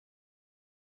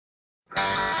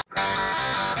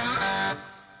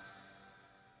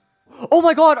Oh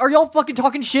my god, are y'all fucking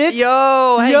talking shit?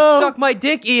 Yo, hey, suck my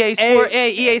dick, EA Sports.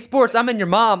 Hey, EA Sports, I'm in your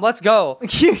mom. Let's go.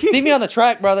 See me on the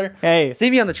track, brother. Hey. See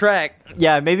me on the track.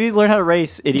 Yeah, maybe learn how to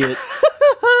race, idiot.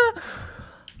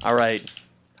 All right.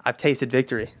 I've tasted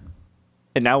victory.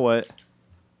 And now what?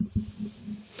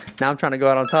 Now I'm trying to go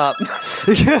out on top.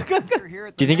 Do you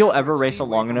think you'll ever race a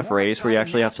long enough race where you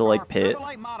actually have to, like, pit?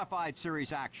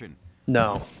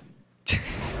 No.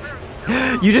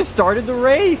 You just started the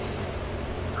race.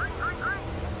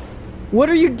 What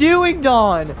are you doing,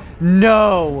 Don?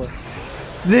 No.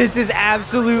 This is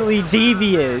absolutely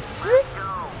devious.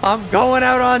 I'm going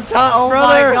out on top, Oh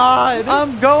brother. my god.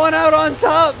 I'm going out on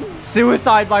top.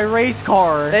 Suicide by race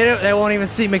car. They won't even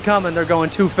see me coming. They're going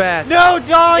too fast. No,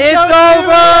 Don. It's over.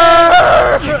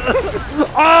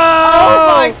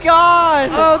 Oh my god.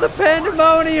 Oh, the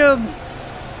pandemonium.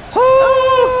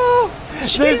 Oh,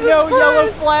 there's no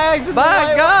yellow flags. In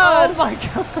my god. Oh my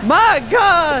god. My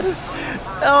god.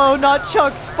 Oh, not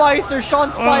Chuck Spicer,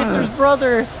 Sean Spicer's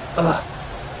brother.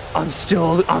 I'm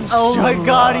still Oh my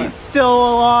god, he's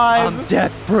still alive. I'm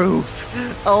death proof.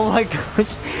 Oh my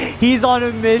gosh. He's on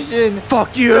a mission.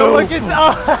 Fuck you. No one gets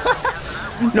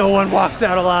No one walks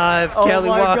out alive. Oh Kelly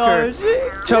my Walker. gosh.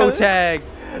 Toe tagged.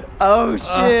 Oh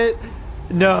shit.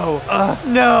 No.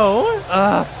 No.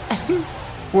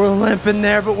 We're limping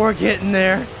there, but we're getting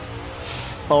there.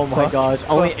 Oh my gosh.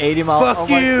 Only 80 miles. Fuck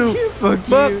you.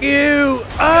 Fuck you.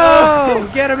 Oh,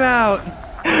 get him out.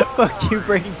 Fuck you,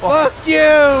 Brain Ball. Fuck you.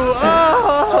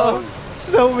 Oh.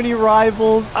 So many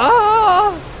rivals.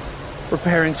 Oh.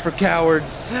 Repairings for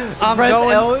cowards.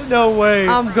 No way.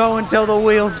 I'm going till the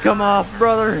wheels come off,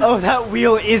 brother. Oh, that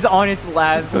wheel is on its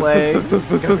last leg. You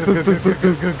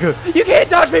can't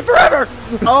dodge me forever.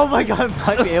 Oh my god, I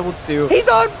might be able to. He's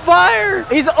on fire.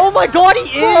 Oh my god,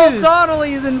 he Paul is.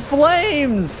 Donnelly is in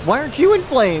flames. Why aren't you in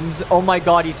flames? Oh my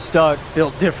god, he's stuck.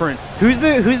 Built different. Who's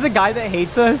the guy that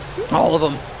hates us? All of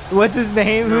them. What's his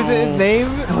name? Who's his name?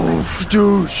 Oh,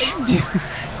 douche.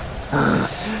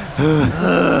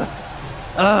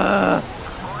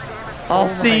 I'll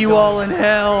see you all in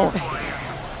hell.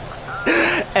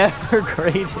 Ever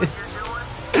greatest.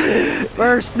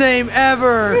 First name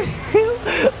ever.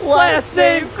 Last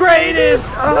name greatest.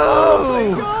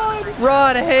 Oh, my god.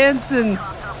 Rod Hansen.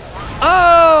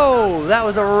 Oh, that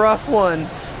was a rough one.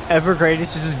 Ever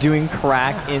greatest is just doing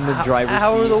crack in the driver's seat.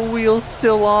 How are the wheels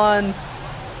still on?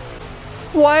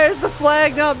 Why is the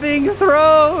flag not being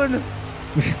thrown?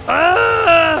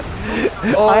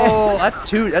 Oh, that's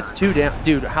two down.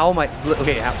 Dude, how am I?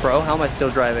 Okay, bro, how am I still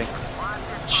driving?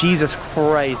 Jesus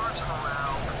Christ.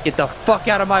 Get the fuck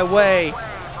out of my way.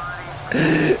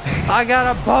 I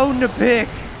got a bone to pick.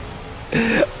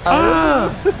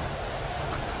 Oh,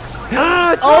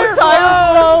 tire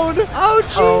blown. Oh,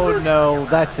 Jesus. Oh, no,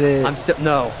 that's it. I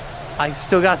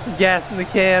still got some gas in the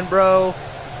can, bro.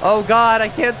 Oh god, I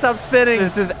can't stop spinning.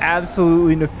 This is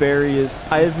absolutely nefarious.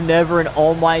 I have never in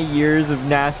all my years of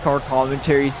NASCAR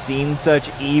commentary seen such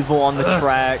evil on the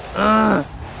track.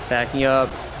 Backing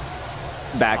up.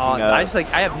 Backing up.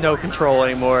 I have no control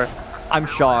anymore. I'm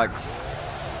shocked.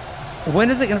 When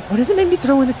does it make me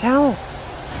throw in the towel?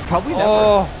 Probably never.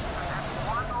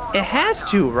 Oh. It has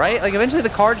to, right? Like eventually the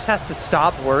car just has to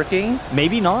stop working.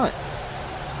 Maybe not.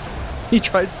 He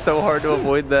tried so hard to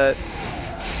avoid that.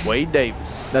 Wade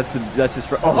Davis. That's his.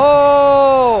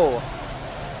 Oh!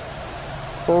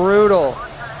 Brutal.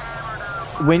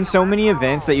 Win so many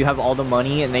events that you have all the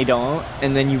money and they don't,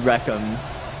 and then you wreck them.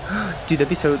 Dude,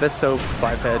 that's so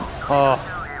biped. Oh.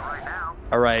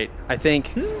 All right. I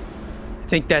think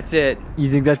that's it.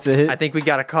 You think that's it? I think we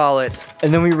gotta call it.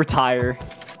 And then we retire.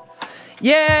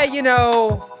 Yeah, you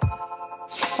know,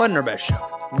 wasn't our best show.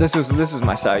 This was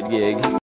my side gig.